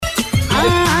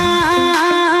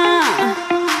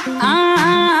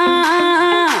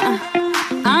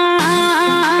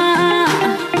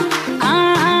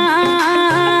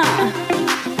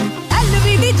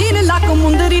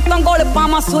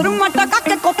सुरमा टका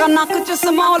के कोका नाक च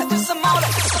स्मॉल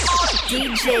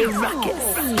DJ Ruckus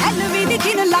एलवी दी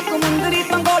जिन लक मुंदरी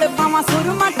पंगोल पावा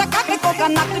सुरमा टका के कोका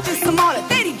नाक च स्मॉल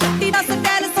तेरी जट्टी दा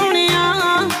स्टाइल सोहणिया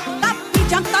तापी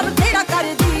जंतल तेरा कर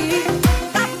दी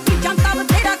तापी जंतल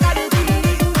तेरा कर दी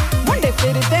मुंडे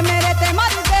फिरदे मेरे ते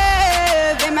मर दे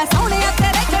वे मैं सोहणिया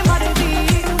तेरे ते मर दी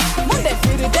मुंडे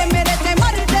फिरदे मेरे ते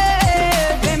मर दे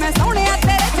वे मैं सोहणिया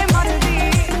तेरे ते मर दी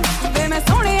वे मैं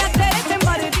सोहणिया तेरे ते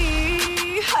मर दी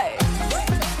हाय.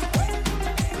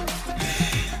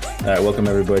 All right, welcome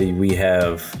everybody. We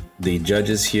have the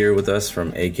judges here with us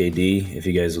from AKD. If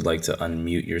you guys would like to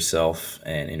unmute yourself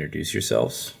and introduce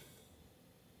yourselves.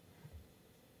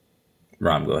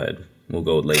 Ram, go ahead. We'll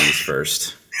go with ladies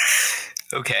first.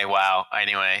 Okay, wow.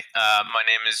 Anyway, my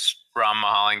name is Ram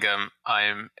Mahalingam.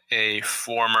 I'm a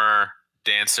former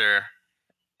dancer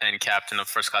and captain of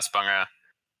First Class Bhangra.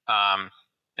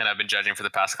 And I've been judging for the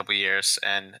past couple of years,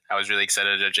 and I was really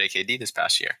excited to judge AKD this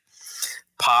past year.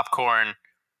 Popcorn,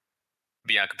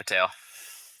 Bianca Patel.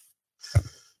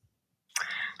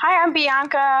 Hi, I'm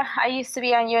Bianca. I used to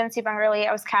be on UNC Bengali.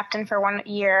 I was captain for 1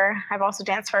 year. I've also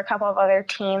danced for a couple of other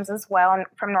teams as well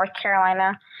from North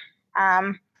Carolina.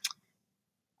 I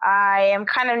am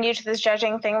kind of new to this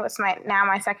judging thing. It's now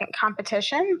my second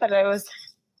competition, but it was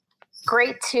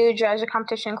great to judge a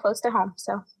competition close to home.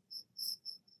 So,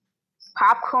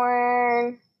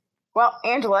 popcorn. Well,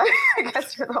 Angela, I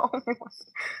guess you're the only one.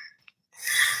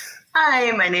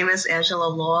 Hi, my name is Angela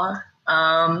Law.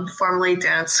 Formerly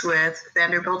danced with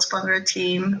Vanderbilt's Bhangra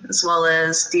team, as well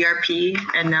as DRP,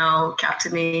 and now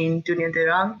captaining Dunia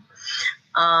Dirang.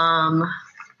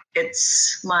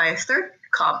 It's my third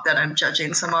comp that I'm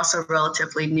judging, so I'm also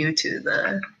relatively new to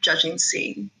the judging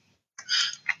scene.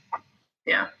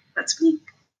 Yeah, that's me.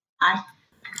 Hi.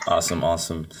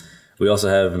 Awesome. We also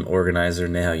have an organizer.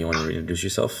 Neha, you want to introduce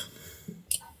yourself?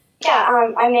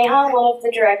 Yeah, I'm Neha, one of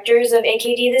the directors of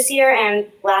AKD this year and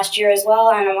last year as well,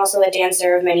 and I'm also a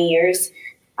dancer of many years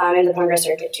in the Bhangra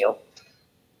circuit too.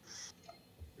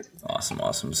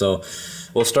 Awesome. So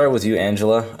we'll start with you,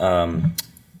 Angela.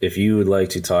 If you would like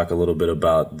to talk a little bit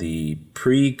about the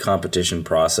pre-competition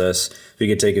process, if you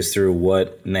could take us through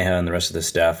what Neha and the rest of the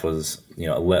staff was,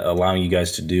 allowing you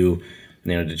guys to do.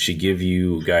 Did she give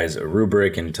you guys a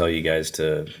rubric and tell you guys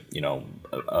to,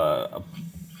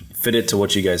 fit it to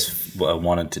what you guys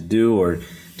wanted to do, or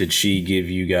did she give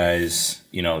you guys,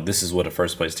 this is what a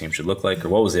first place team should look like, or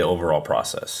what was the overall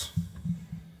process?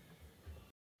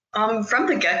 From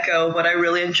the get-go, what I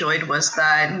really enjoyed was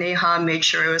that Neha made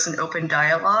sure it was an open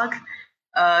dialogue.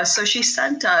 So she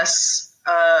sent us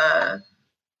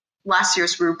last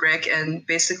year's rubric and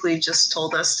basically just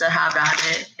told us to have at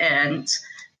it and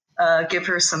give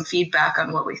her some feedback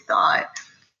on what we thought.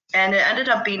 And it ended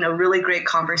up being a really great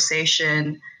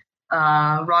conversation.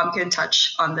 Ram can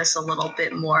touch on this a little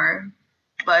bit more,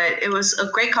 but it was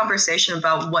a great conversation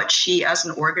about what she as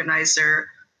an organizer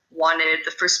wanted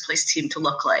the first place team to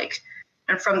look like.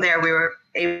 And from there, we were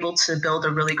able to build a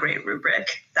really great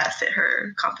rubric that fit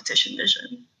her competition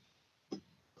vision.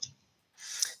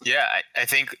 Yeah, I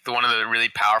think one of the really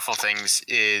powerful things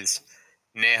is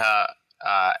Neha,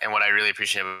 and what I really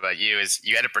appreciate about you is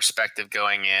you had a perspective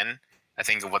going in, I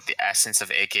think, of what the essence of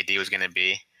AKD was going to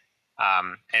be.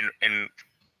 And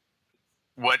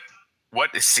what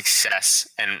is success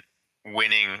and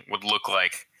winning would look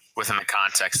like within the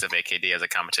context of AKD as a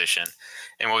competition.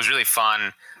 And what was really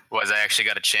fun was I actually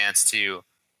got a chance to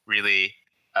really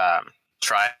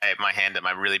try my hand at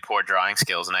my really poor drawing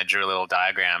skills, and I drew a little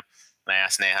diagram. And I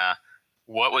asked Neha,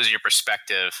 what was your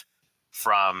perspective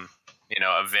from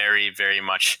a very, very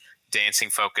much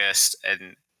dancing focused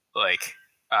and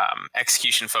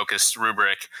execution focused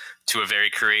rubric to a very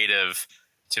creative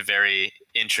to very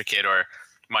intricate or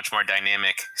much more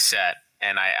dynamic set.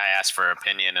 And I asked for her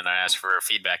opinion and I asked for her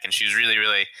feedback, and she was really,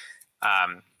 really,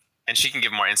 and she can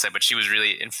give more insight, but she was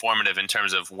really informative in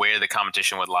terms of where the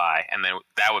competition would lie. And then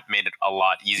that would made it a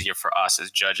lot easier for us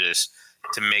as judges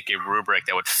to make a rubric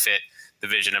that would fit the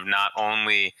vision of not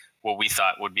only what we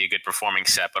thought would be a good performing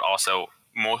set, but also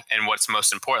and what's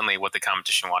most importantly, what the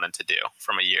competition wanted to do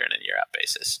from a year in and year out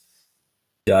basis.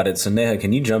 Got it. So Neha,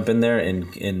 can you jump in there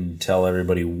and tell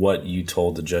everybody what you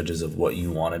told the judges of what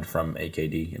you wanted from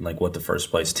AKD and what the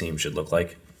first place team should look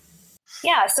like?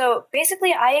 Yeah, so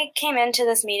basically I came into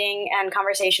this meeting and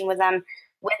conversation with them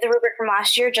with the rubric from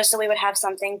last year just so we would have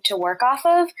something to work off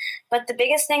of. But the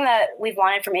biggest thing that we've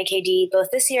wanted from AKD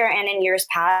both this year and in years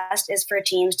past is for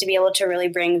teams to be able to really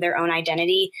bring their own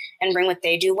identity and bring what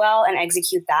they do well and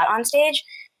execute that on stage.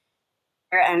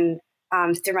 And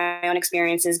through my own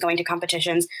experiences going to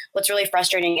competitions, what's really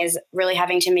frustrating is really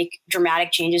having to make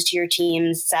dramatic changes to your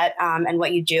team's set and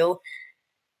what you do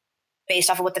based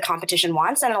off of what the competition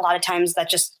wants. And a lot of times that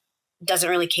just doesn't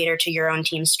really cater to your own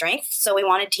team's strengths. So we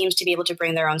wanted teams to be able to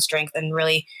bring their own strength and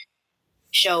really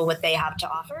show what they have to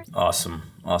offer.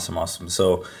 Awesome.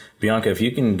 So Bianca, if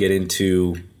you can get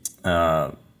into,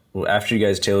 after you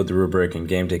guys tailored the rubric and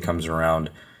game day comes around,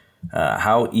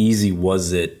 how easy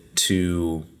was it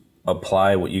to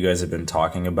apply what you guys have been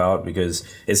talking about? Because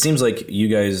it seems like you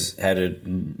guys had a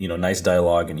nice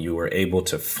dialogue and you were able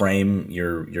to frame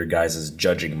your guys'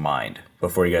 judging mind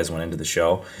before you guys went into the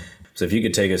show. So if you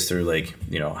could take us through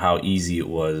how easy it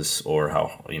was, or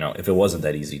how, if it wasn't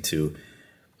that easy to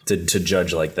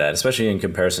judge like that, especially in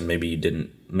comparison, maybe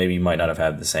you might not have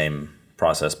had the same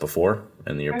process before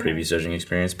in your previous judging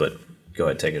experience, but go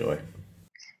ahead, take it away.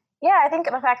 Yeah, I think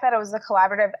the fact that it was a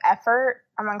collaborative effort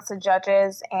amongst the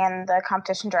judges and the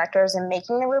competition directors in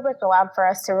making the rubric allowed for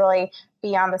us to really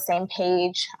be on the same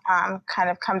page, kind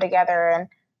of come together.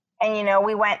 And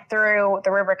we went through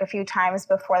the rubric a few times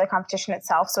before the competition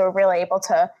itself, so we're really able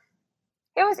to,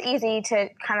 it was easy to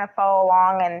kind of follow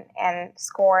along and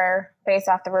score based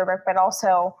off the rubric, but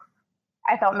also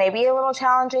I felt maybe a little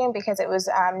challenging because it was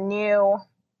new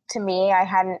to me. I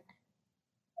hadn't,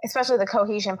 especially the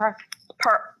cohesion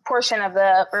portion of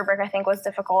the rubric, I think was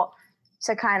difficult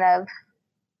to kind of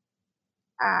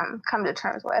come to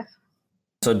terms with.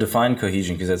 So define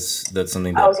cohesion, because that's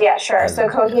something that... Oh, yeah, sure. So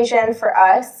cohesion for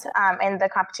us in the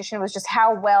competition was just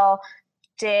how well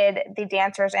did the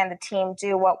dancers and the team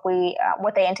do what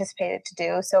they anticipated to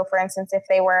do. So for instance, if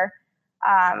they were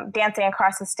dancing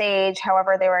across the stage,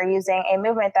 however, they were using a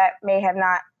movement that may have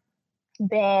not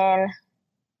been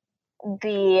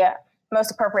the most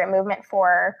appropriate movement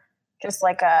for just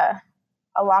like a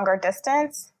longer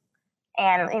distance,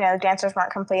 and the dancers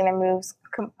weren't completing their moves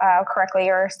correctly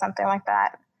or something like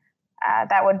that,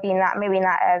 that would maybe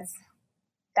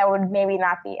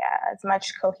not be as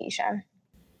much cohesion.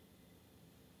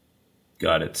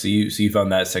 Got it. So you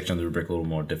found that section of the rubric a little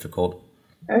more difficult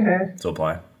to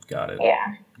apply. Got it.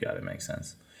 Yeah. Got it. Makes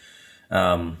sense.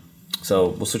 So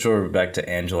we'll switch over back to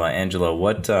Angela. Angela,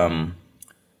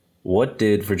 what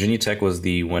did Virginia Tech was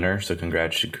the winner? So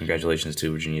congratulations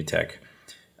to Virginia Tech.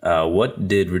 What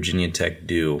did Virginia Tech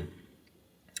do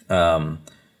that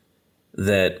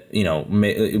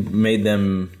made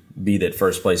them be that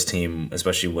first place team,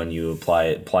 especially when you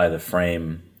apply the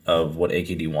frame of what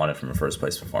AKD wanted from a first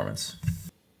place performance?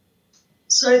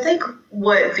 So I think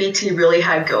what VT really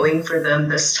had going for them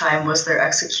this time was their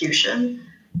execution.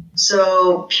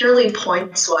 So purely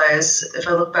points-wise, if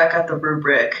I look back at the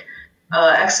rubric,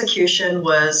 execution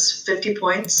was 50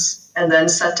 points, and then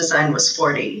set design was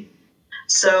 40.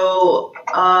 So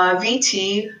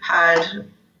VT had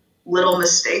little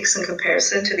mistakes in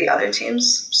comparison to the other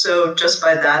teams. So just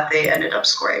by that, they ended up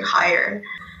scoring higher.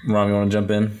 Ron, you want to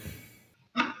jump in?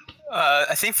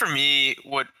 I think for me,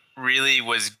 what really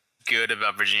was good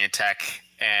about Virginia Tech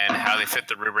and how they fit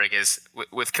the rubric is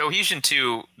with Cohesion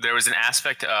 2, there was an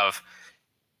aspect of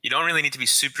you don't really need to be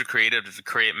super creative to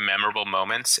create memorable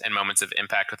moments and moments of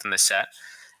impact within the set.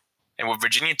 And what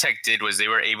Virginia Tech did was they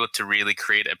were able to really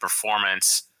create a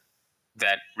performance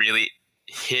that really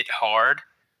hit hard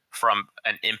from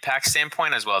an impact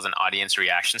standpoint as well as an audience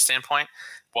reaction standpoint,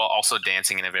 while also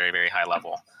dancing in a very, very high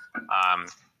level.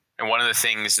 And one of the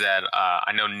things that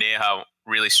I know Neha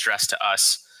really stressed to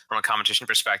us from a competition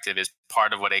perspective is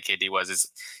part of what AKD was is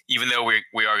even though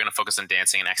we are going to focus on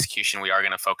dancing and execution, we are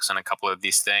going to focus on a couple of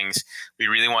these things. We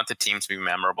really want the team to be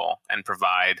memorable and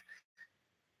provide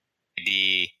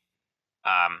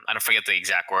I don't forget the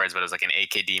exact words, but it was like an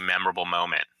AKD memorable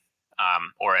moment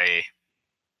or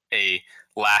a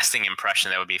lasting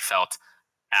impression that would be felt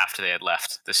after they had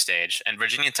left the stage. And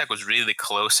Virginia Tech was really the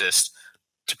closest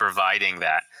to providing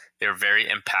that. They were very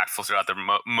impactful throughout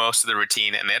most of the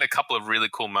routine, and they had a couple of really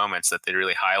cool moments that they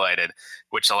really highlighted,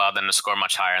 which allowed them to score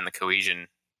much higher in the cohesion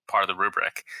part of the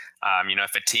rubric.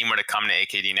 If a team were to come to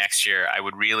AKD next year, I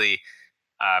would really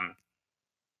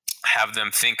have them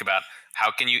think about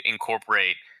how can you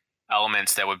incorporate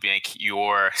elements that would make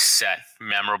your set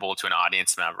memorable to an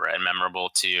audience member and memorable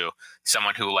to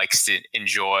someone who likes to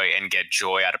enjoy and get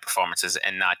joy out of performances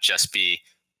and not just be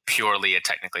purely a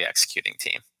technically executing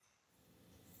team.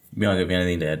 Bianca, have you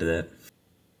anything to add to that?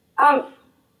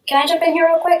 Can I jump in here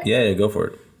real quick? Yeah, go for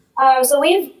it. So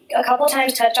we've a couple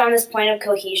times touched on this point of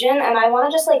cohesion, and I want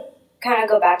to just kind of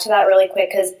go back to that really quick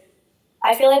because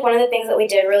I feel like one of the things that we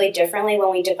did really differently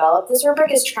when we developed this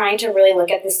rubric is trying to really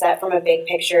look at the set from a big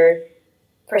picture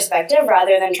perspective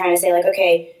rather than trying to say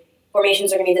okay,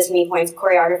 formations are going to be this many points,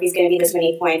 choreography is going to be this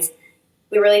many points.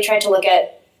 we really tried to look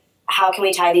at how can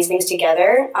we tie these things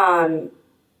together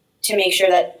to make sure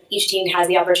that each team has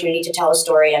the opportunity to tell a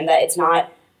story and that it's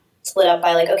not split up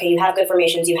by like, okay, you have good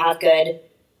formations, you have good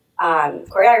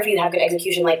choreography, you have good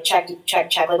execution, like check.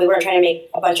 Like we weren't trying to make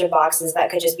a bunch of boxes that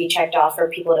could just be checked off for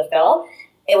people to fill.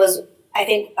 It was, I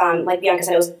think, like Bianca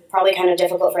said, it was probably kind of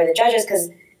difficult for the judges because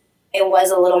it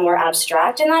was a little more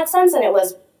abstract in that sense, and it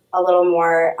was a little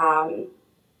more,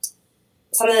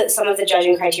 some of the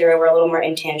judging criteria were a little more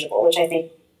intangible, which I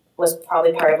think was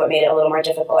probably part of what made it a little more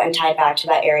difficult and tied back to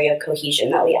that area of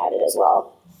cohesion that we added as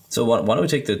well. So why don't we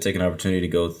take an opportunity to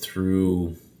go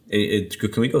through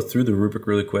can we go through the rubric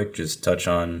really quick? Just touch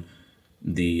on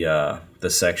the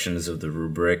sections of the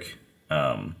rubric.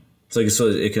 So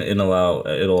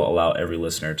it'll allow every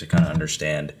listener to kind of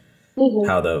understand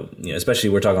how especially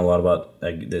we're talking a lot about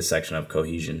this section of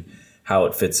cohesion, how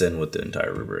it fits in with the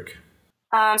entire rubric.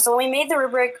 So when we made the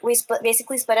rubric, we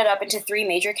basically split it up into 3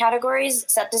 major categories: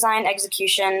 set design,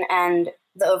 execution, and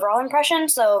the overall impression.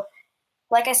 So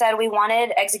like I said, we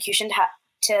wanted execution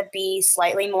to be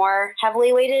slightly more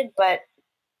heavily weighted, but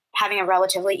having a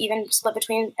relatively even split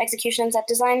between execution and set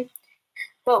design.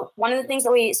 But one of the things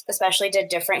that we especially did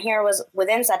different here was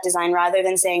within set design, rather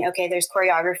than saying, okay, there's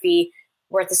choreography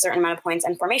worth a certain amount of points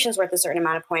and formations worth a certain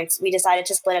amount of points, we decided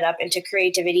to split it up into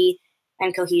creativity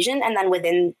and cohesion. And then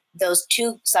within those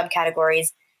 2 subcategories,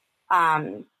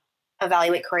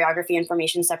 evaluate choreography and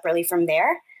formation separately from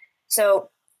there. So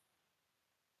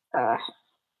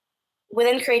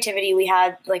within creativity, we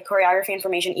had like choreography and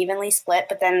formation evenly split,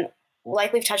 but then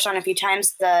like we've touched on a few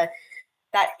times, that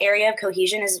area of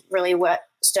cohesion is really what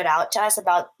stood out to us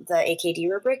about the AKD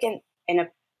rubric in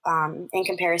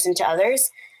comparison to others.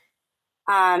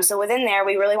 So within there,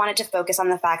 we really wanted to focus on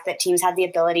the fact that teams had the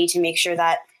ability to make sure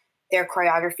that their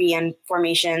choreography and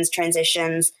formations,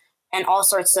 transitions, and all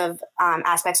sorts of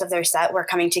aspects of their set were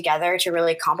coming together to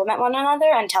really complement one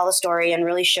another and tell a story and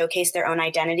really showcase their own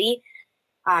identity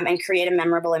and create a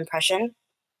memorable impression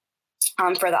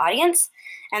for the audience.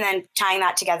 And then tying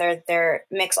that together, their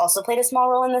mix also played a small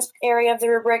role in this area of the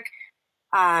rubric,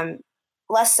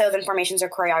 less so than formations or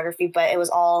choreography, but it was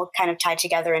all kind of tied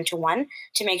together into one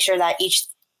to make sure that each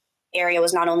area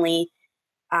was not only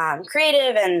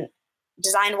creative and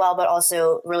designed well, but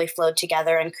also really flowed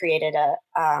together and created a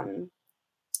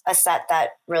set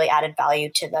that really added value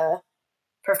to the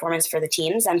performance for the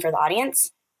teams and for the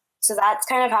audience. So that's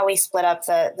kind of how we split up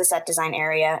the set design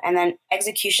area. And then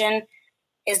execution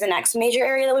is the next major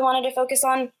area that we wanted to focus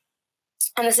on.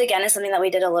 And this, again, is something that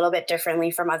we did a little bit differently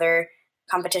from other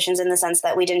competitions in the sense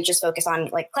that we didn't just focus on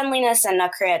like cleanliness and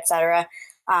nut et cetera.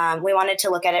 We wanted to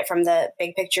look at it from the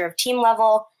big picture of team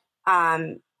level,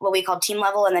 what we called team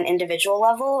level and then individual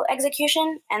level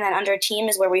execution. And then under team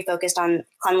is where we focused on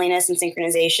cleanliness and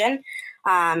synchronization.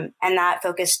 And that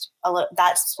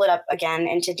that split up again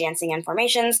into dancing and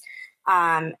formations.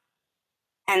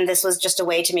 And this was just a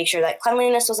way to make sure that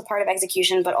cleanliness was a part of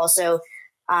execution, but also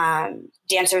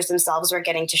dancers themselves were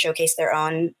getting to showcase their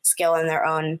own skill and their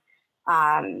own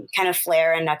kind of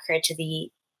flair and nutcracker to the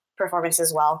performance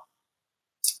as well.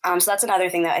 So that's another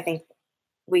thing that I think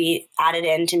we added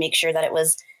in to make sure that it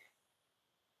was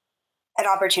an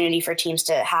opportunity for teams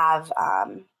to have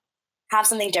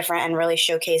something different and really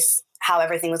showcase how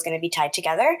everything was going to be tied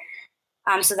together.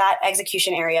 So that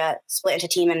execution area split into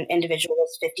team and individual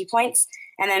was 50 points.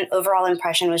 And then overall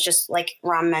impression was just like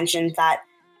Ram mentioned, that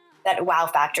wow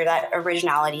factor, that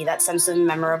originality, that sense of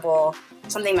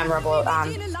something memorable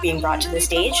being brought to the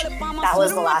stage. That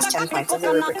was the last 10 points of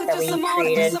the rubric that we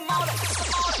created.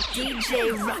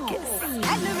 DJ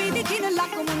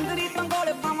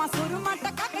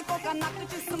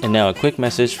And now a quick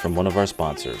message from one of our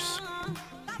sponsors.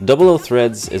 00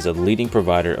 Threads is a leading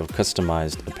provider of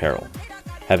customized apparel.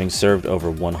 Having served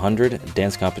over 100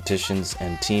 dance competitions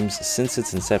and teams since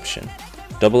its inception,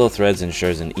 00 Threads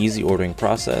ensures an easy ordering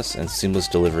process and seamless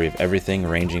delivery of everything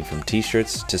ranging from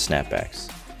t-shirts to snapbacks.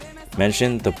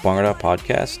 Mention the Bhangra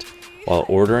podcast while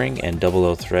ordering and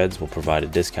 00 Threads will provide a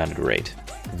discounted rate.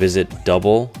 Visit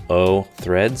 00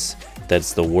 Threads,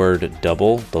 that's the word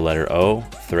double, the letter O,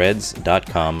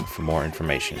 threads.com for more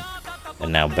information.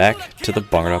 And now back to the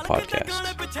Bhangra podcast.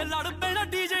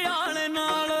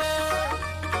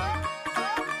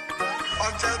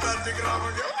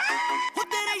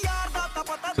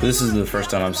 So this is the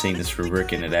first time I'm seeing this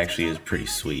rubric, and it actually is pretty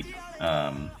sweet.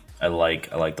 I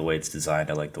like the way it's designed.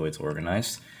 I like the way it's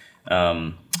organized.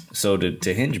 So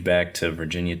to hinge back to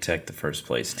Virginia Tech, the first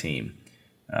place team,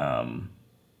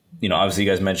 obviously you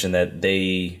guys mentioned that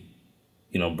they,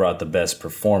 brought the best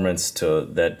performance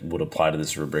that would apply to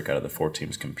this rubric out of the 4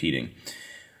 teams competing.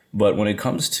 But when it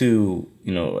comes to,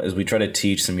 as we try to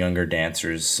teach some younger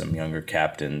dancers, some younger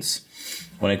captains,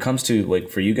 when it comes to, like,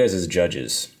 for you guys as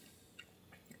judges,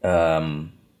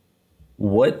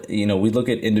 what, we look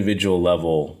at individual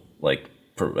level, like,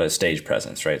 stage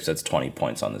presence, right? So that's 20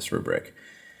 points on this rubric.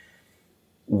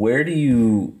 Where do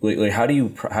you, like, how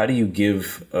do you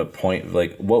give a point,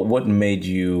 like, what made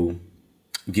you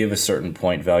give a certain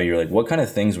point value? Like, what kind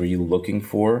of things were you looking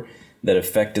for that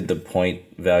affected the point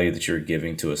value that you're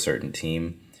giving to a certain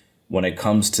team when it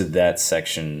comes to that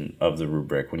section of the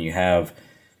rubric? When you have,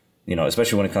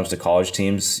 especially when it comes to college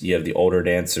teams, you have the older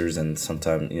dancers and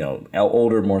sometimes,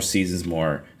 older, more seasoned,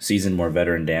 more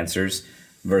veteran dancers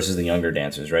versus the younger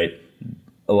dancers, right?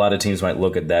 A lot of teams might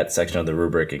look at that section of the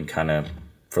rubric and kind of,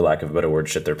 for lack of a better word,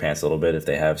 shit their pants a little bit if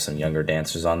they have some younger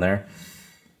dancers on there.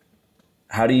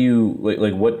 How do you,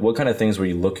 like what kind of things were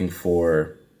you looking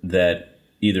for that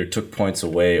either took points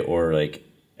away or, like,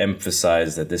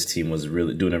 emphasized that this team was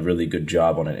really doing a really good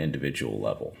job on an individual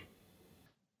level?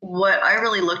 What I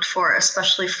really looked for,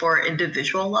 especially for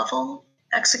individual level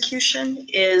execution,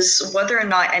 is whether or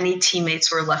not any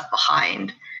teammates were left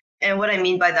behind. And what I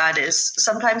mean by that is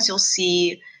sometimes you'll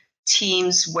see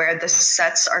teams where the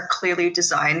sets are clearly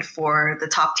designed for the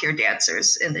top tier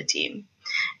dancers in the team.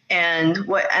 And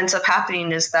what ends up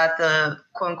happening is that the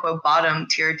quote unquote bottom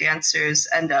tier dancers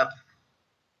end up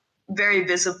very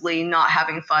visibly not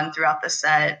having fun throughout the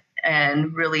set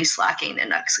and really slacking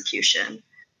in execution.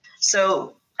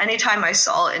 So anytime I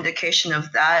saw indication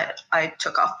of that, I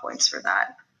took off points for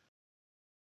that.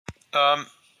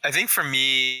 I think for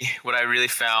me, what I really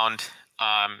found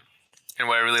and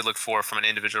what I really look for from an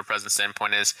individual presence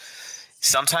standpoint is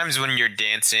sometimes when you're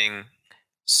dancing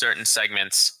certain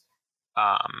segments,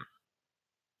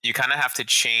 you kind of have to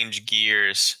change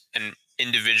gears and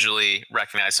individually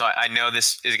recognize. So I know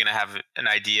this is going to have an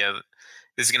idea.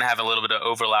 This is going to have a little bit of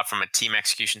overlap from a team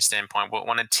execution standpoint. But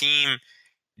when a team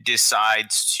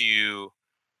decides to,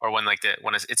 or when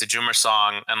it's a Jummer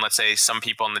song, and let's say some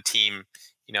people on the team,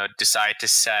 decide to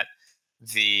set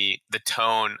the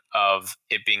tone of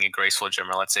it being a graceful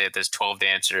Jummer. Let's say if there's 12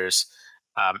 dancers,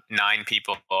 9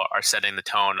 people are setting the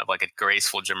tone of like a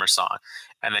graceful Jummer song,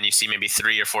 and then you see maybe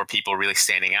 3 or 4 people really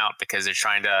standing out because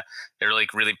they're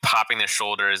like really popping their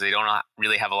shoulders. They don't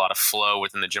really have a lot of flow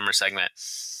within the Jummer segment.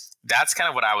 That's kind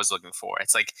of what I was looking for.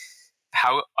 It's like,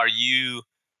 how are you,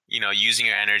 using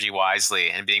your energy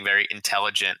wisely and being very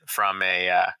intelligent from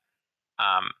an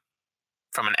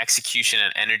execution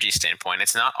and energy standpoint.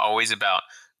 It's not always about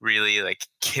really like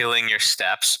killing your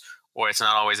steps, or it's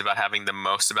not always about having the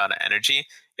most amount of energy.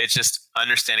 It's just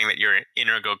understanding that you're an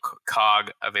integral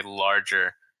cog of a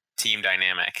larger team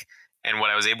dynamic. And what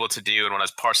I was able to do and what I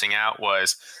was parsing out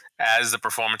was, as the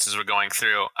performances were going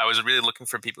through, I was really looking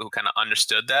for people who kind of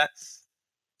understood that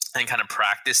and kind of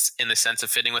practiced in the sense of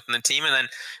fitting within the team. And then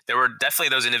there were definitely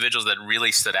those individuals that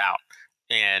really stood out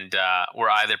and were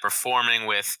either performing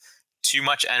with too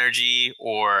much energy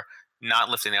or not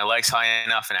lifting their legs high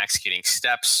enough and executing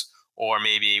steps, or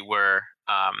maybe were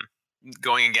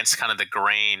going against kind of the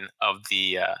grain of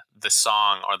the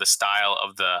song or the style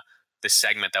of the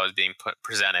segment that was being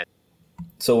presented.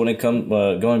 So when it comes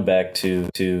going back to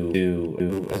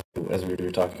as we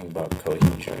were talking about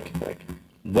cohesion, like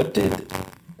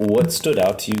what stood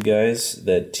out to you guys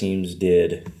that teams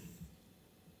did,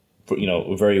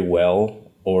 very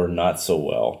well or not so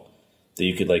well, that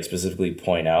you could like specifically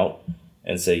point out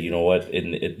and say, you know what,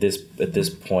 at this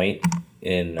point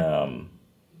in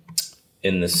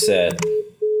the set,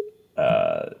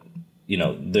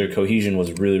 their cohesion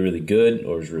was really, really good,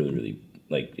 or was really, really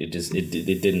like it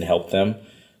didn't help them,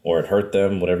 or it hurt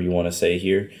them, whatever you want to say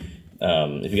here.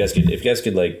 If you guys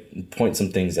could like point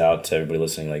some things out to everybody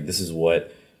listening, like this is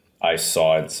what I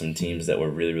saw in some teams that were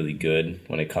really, really good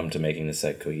when it come to making the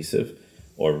set cohesive,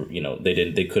 or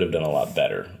they could have done a lot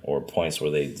better, or points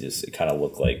where they just kind of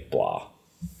look like blah.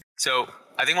 So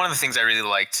I think one of the things I really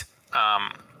liked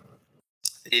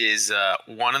is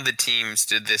one of the teams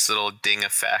did this little ding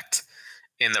effect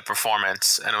in the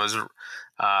performance, and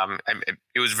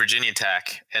it was Virginia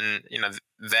Tech, and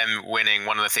them winning.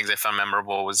 One of the things I found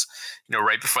memorable was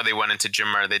right before they went into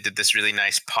Jimmer, they did this really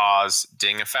nice pause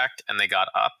ding effect, and they got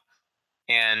up.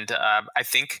 And I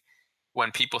think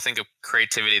when people think of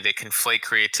creativity, they conflate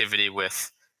creativity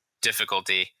with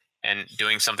difficulty and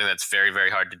doing something that's very, very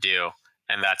hard to do,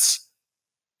 and that's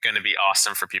going to be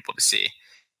awesome for people to see.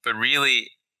 But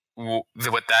really,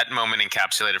 what that moment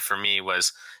encapsulated for me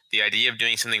was the idea of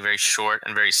doing something very short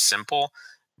and very simple,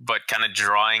 but kind of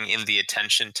drawing in the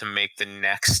attention to make the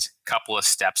next couple of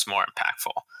steps more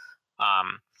impactful.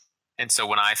 And so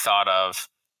when I thought of,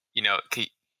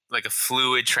 like a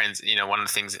fluid one of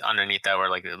the things underneath that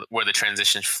were the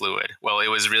transitions fluid. Well, it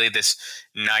was really this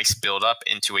nice build up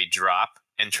into a drop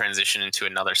and transition into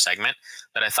another segment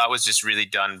that I thought was just really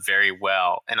done very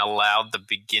well and allowed the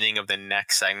beginning of the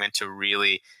next segment to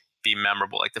really be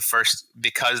memorable. Like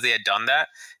because they had done that,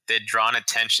 they had drawn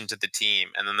attention to the team,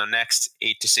 and then the next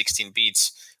 8 to 16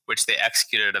 beats, which they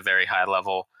executed at a very high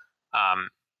level,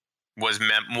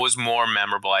 was more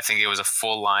memorable. I think it was a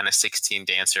full line of 16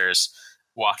 dancers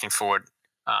walking forward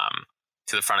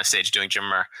to the front of stage doing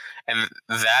Jimmer, and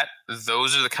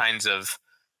those are the kinds of,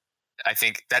 I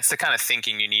think that's the kind of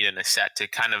thinking you need in a set to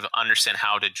kind of understand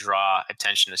how to draw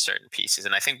attention to certain pieces.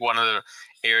 And I think one of the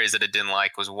areas that I didn't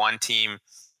like was one team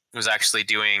was actually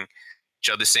doing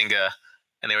Jyotisinga,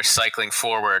 and they were cycling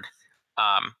forward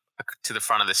to the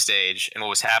front of the stage. And what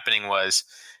was happening was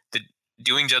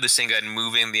doing Jyotisinga and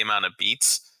moving the amount of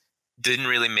beats didn't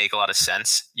really make a lot of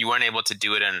sense. You weren't able to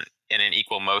do it in an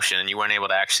equal motion, and you weren't able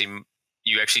to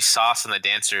you actually saw some of the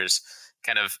dancers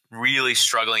kind of really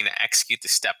struggling to execute the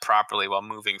step properly while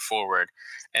moving forward.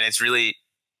 And it's really,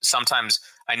 sometimes,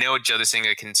 I know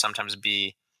Jyotisinga can sometimes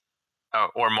be,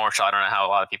 or Morshal, I don't know how a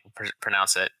lot of people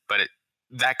pronounce it, but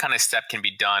that kind of step can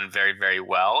be done very, very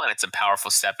well. And it's a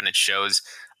powerful step, and it shows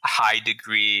a high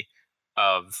degree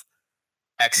of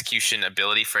execution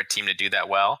ability for a team to do that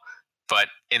well. But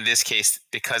in this case,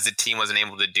 because the team wasn't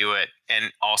able to do it,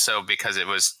 and also because they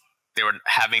were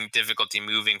having difficulty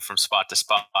moving from spot to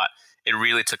spot, it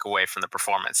really took away from the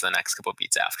performance the next couple of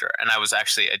beats after. And I was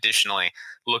actually additionally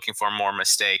looking for more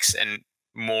mistakes and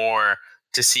more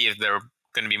to see if there were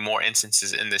going to be more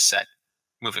instances in this set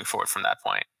moving forward from that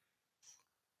point.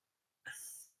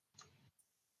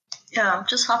 Yeah,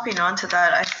 just hopping on to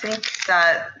that, I think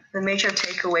that the major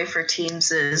takeaway for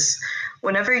teams is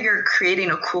whenever you're creating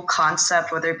a cool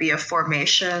concept, whether it be a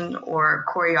formation or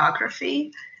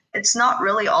choreography, it's not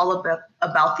really all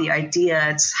about the idea,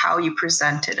 it's how you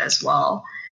present it as well.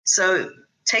 So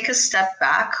take a step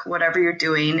back, whatever you're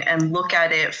doing, and look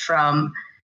at it from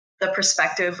the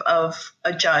perspective of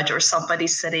a judge or somebody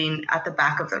sitting at the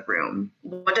back of the room.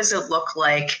 What does it look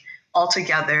like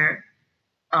altogether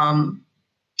from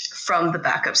the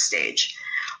backup stage?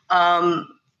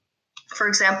 For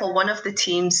example, one of the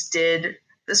teams did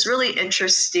this really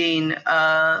interesting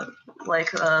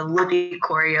Libby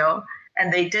choreo,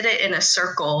 and they did it in a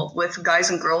circle with guys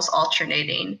and girls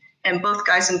alternating, and both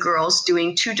guys and girls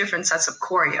doing 2 different sets of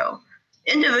choreo.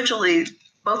 Individually,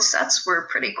 both sets were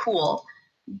pretty cool,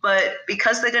 but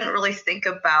because they didn't really think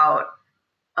about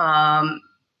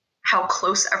how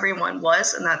close everyone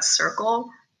was in that circle,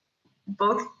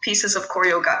 both pieces of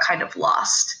choreo got kind of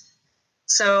lost.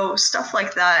 So stuff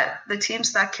like that, the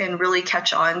teams that can really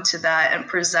catch on to that and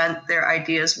present their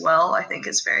ideas well, I think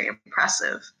is very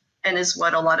impressive and is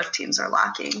what a lot of teams are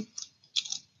lacking.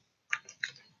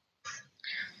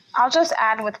 I'll just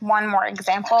add with one more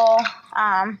example.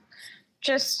 I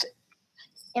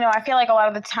feel like a lot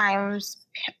of the times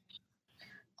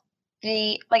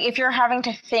if you're having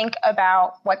to think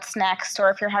about what's next, or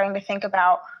if you're having to think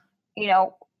about,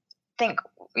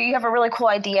 you have a really cool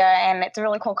idea and it's a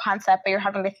really cool concept,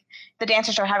 but the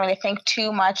dancers are having to think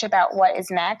too much about what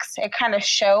is next. It kind of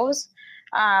shows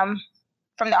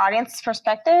from the audience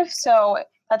perspective. So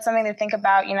that's something to think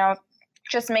about,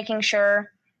 just making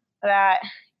sure that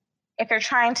if you're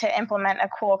trying to implement a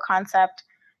cool concept,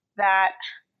 that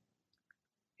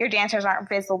your dancers aren't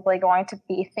visibly going to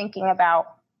be thinking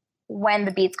about when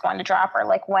the beat's going to drop, or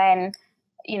like when,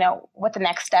 what the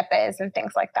next step is and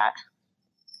things like that.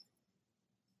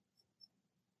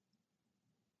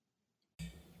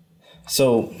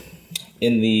 So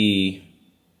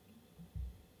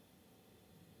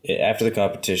after the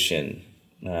competition,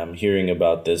 I'm hearing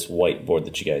about this whiteboard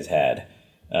that you guys had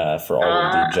for all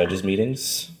of the judges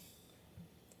meetings.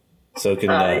 So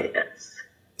yes.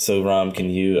 So Ram,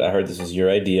 I heard this was your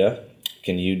idea.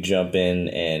 Can you jump in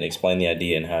and explain the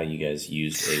idea and how you guys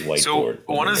used a whiteboard? So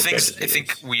one of the things I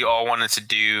think we all wanted to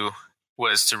do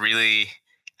was to really,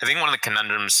 I think one of the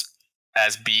conundrums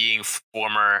as being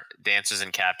former dancers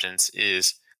and captains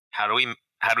is how do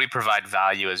we provide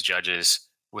value as judges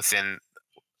within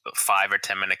 5 or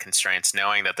 10 minute constraints,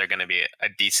 knowing that there are going to be a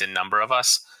decent number of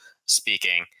us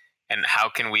speaking, and how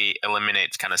can we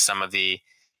eliminate kind of some of the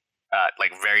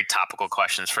very topical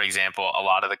questions. For example, a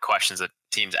lot of the questions that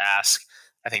teams ask,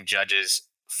 I think judges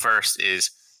first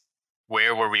is,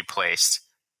 where were we placed?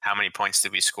 How many points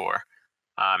did we score?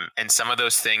 And some of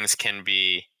those things can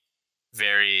be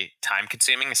very time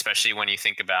consuming, especially when you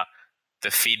think about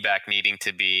the feedback needing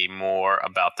to be more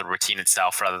about the routine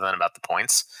itself rather than about the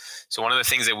points. So one of the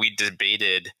things that we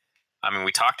debated,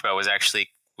 we talked about, was actually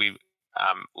we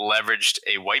leveraged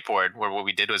a whiteboard where what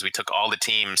we did was we took all the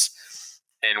teams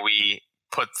and we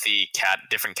put the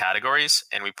different categories,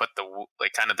 and we put the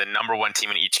kind of the number one team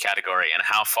in each category and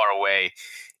how far away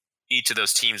each of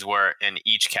those teams were in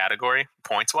each category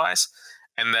points wise.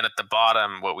 And then at the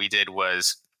bottom, what we did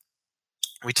was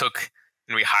we took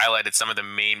and we highlighted some of the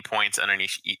main points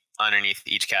underneath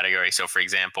each category. So for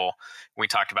example, when we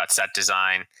talked about set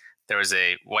design, there was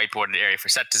a whiteboarded area for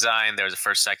set design. There was a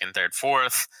first, second, third,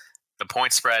 fourth, the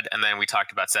point spread. And then we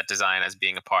talked about set design as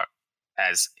being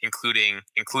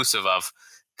inclusive of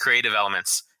creative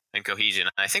elements and cohesion.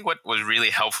 And I think what was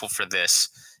really helpful for this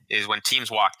is when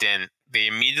teams walked in, they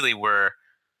immediately were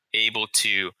able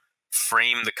to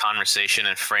frame the conversation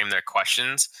and frame their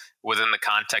questions within the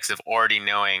context of already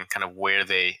knowing kind of where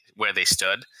they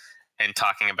stood, and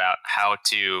talking about how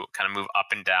to kind of move up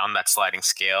and down that sliding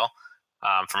scale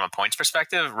from a points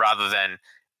perspective, rather than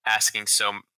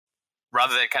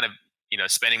kind of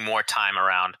spending more time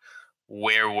around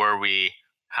where were we,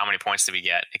 how many points did we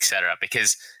get, et cetera.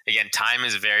 Because again, time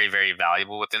is very, very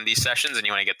valuable within these sessions, and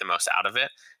you want to get the most out of it.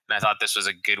 And I thought this was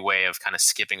a good way of kind of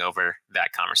skipping over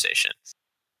that conversation.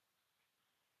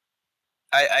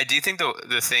 I do think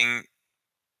the thing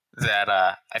that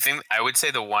I would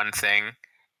say the one thing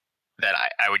that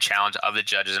I would challenge other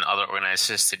judges and other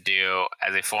organizers to do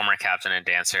as a former captain and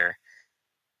dancer,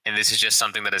 and this is just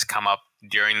something that has come up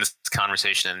during this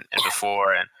conversation and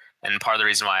before, and part of the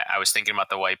reason why I was thinking about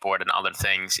the whiteboard and other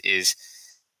things is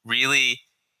really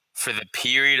for the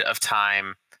period of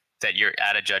time that you're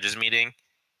at a judges meeting,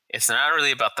 it's not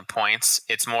really about the points.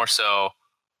 It's more so,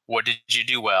 what did you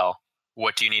do well?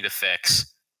 What do you need to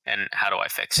fix? And how do I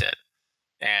fix it?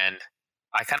 And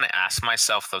I kind of ask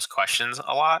myself those questions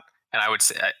a lot. And I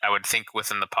would think with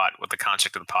the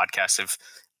concept of the podcast, if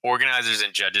organizers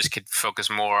and judges could focus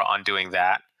more on doing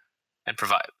that and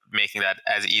making that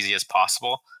as easy as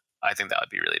possible, I think that would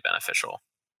be really beneficial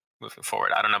moving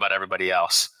forward. I don't know about everybody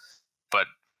else, but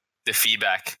the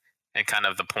feedback and kind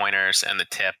of the pointers and the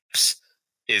tips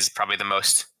is probably the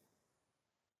most,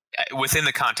 within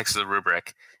the context of the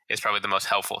rubric, is probably the most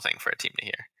helpful thing for a team to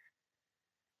hear.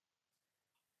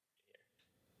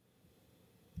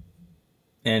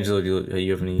 Angela, do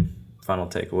you have any final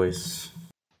takeaways?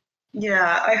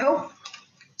 Yeah, I hope.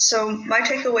 So my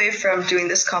takeaway from doing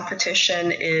this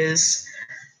competition is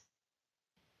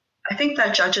I think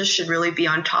that judges should really be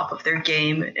on top of their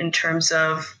game in terms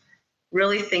of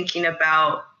really thinking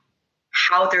about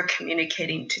how they're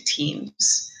communicating to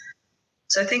teams.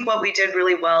 So I think what we did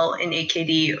really well in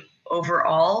AKD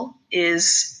overall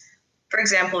is, for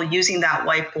example, using that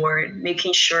whiteboard,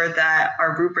 making sure that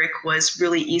our rubric was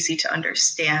really easy to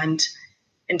understand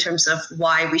in terms of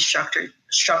why we structured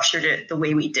it the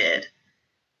way we did,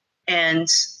 and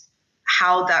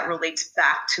how that relates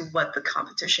back to what the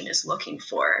competition is looking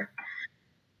for.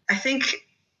 I think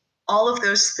all of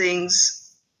those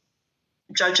things,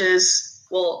 judges,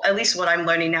 well, at least what I'm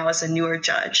learning now as a newer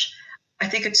judge, I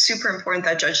think it's super important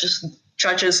that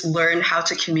judges learn how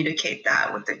to communicate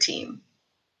that with their team,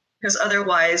 because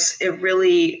otherwise it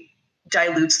really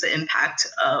dilutes the impact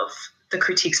of the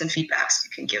critiques and feedbacks you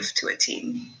can give to a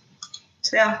team.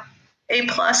 So yeah, A+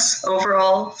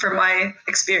 overall for my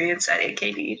experience at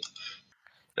AKD.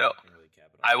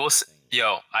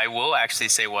 I will actually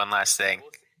say one last thing.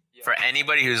 For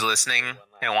anybody who's listening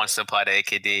and wants to apply to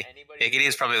AKD, AKD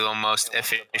is probably the most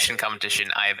efficient competition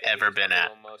I've ever been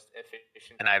at.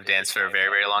 And I've danced for a very,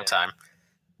 very long time.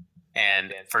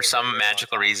 And for some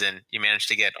magical reason, you managed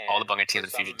to get all the bunker teams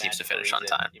and fusion teams to finish on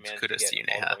time. So kudos to you,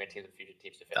 Neha.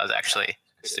 That was actually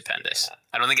stupendous.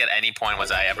 I don't think at any point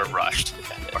was I ever rushed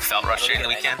or felt rushed during the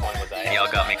weekend.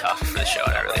 Y'all got me coffee for the show,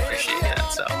 and I really appreciate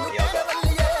that.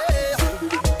 So.